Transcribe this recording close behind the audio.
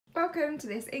Welcome to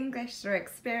this English Through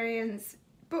Experience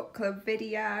book club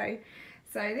video.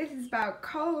 So this is about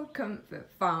Cold Comfort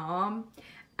Farm,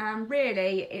 and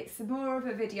really it's more of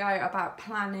a video about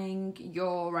planning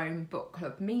your own book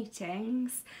club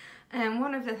meetings. And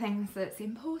one of the things that's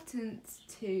important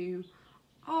to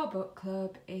our book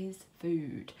club is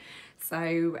food.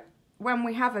 So when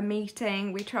we have a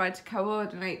meeting, we try to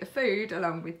coordinate the food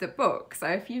along with the book. So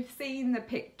if you've seen the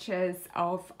pictures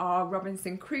of our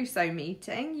Robinson Crusoe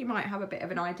meeting, you might have a bit of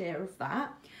an idea of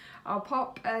that. I'll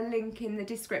pop a link in the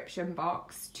description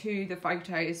box to the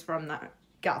photos from that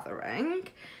gathering,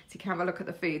 so you can have a look at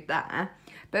the food there.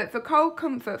 But for Cold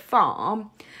Comfort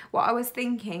Farm, what I was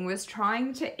thinking was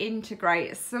trying to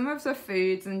integrate some of the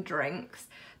foods and drinks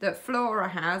that Flora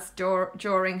has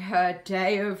during her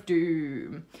day of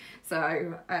doom.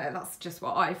 So that's just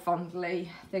what I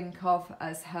fondly think of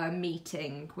as her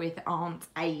meeting with Aunt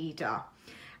Ada,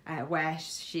 where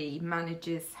she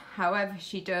manages, however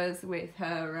she does with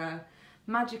her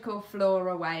magical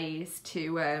Flora ways,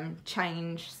 to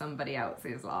change somebody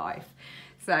else's life.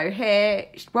 So here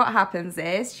what happens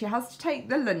is she has to take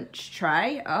the lunch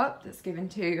tray up that's given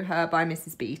to her by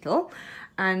Mrs. Beetle,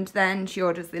 and then she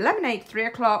orders the lemonade at 3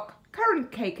 o'clock,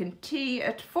 currant cake and tea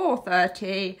at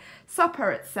 4:30,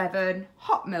 supper at 7,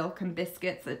 hot milk and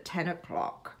biscuits at 10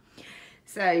 o'clock.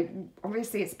 So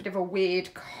obviously it's a bit of a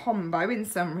weird combo in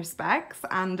some respects,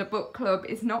 and a book club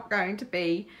is not going to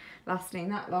be lasting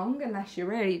that long unless you're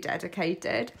really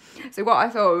dedicated. So what I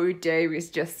thought we would do is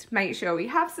just make sure we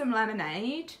have some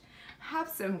lemonade, have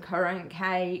some currant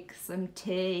cake, some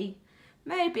tea,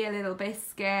 maybe a little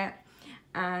biscuit,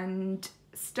 and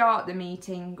start the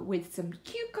meeting with some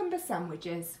cucumber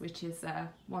sandwiches, which is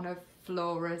one of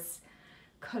Flora's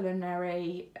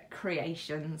culinary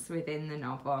creations within the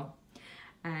novel.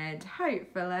 And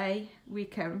hopefully we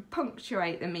can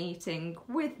punctuate the meeting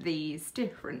with these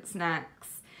different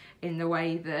snacks in the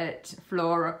way that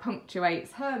Flora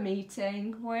punctuates her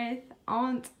meeting with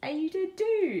Aunt Ada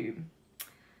Doom.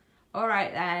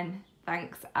 Alright then,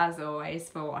 thanks as always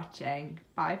for watching.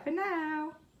 Bye for now.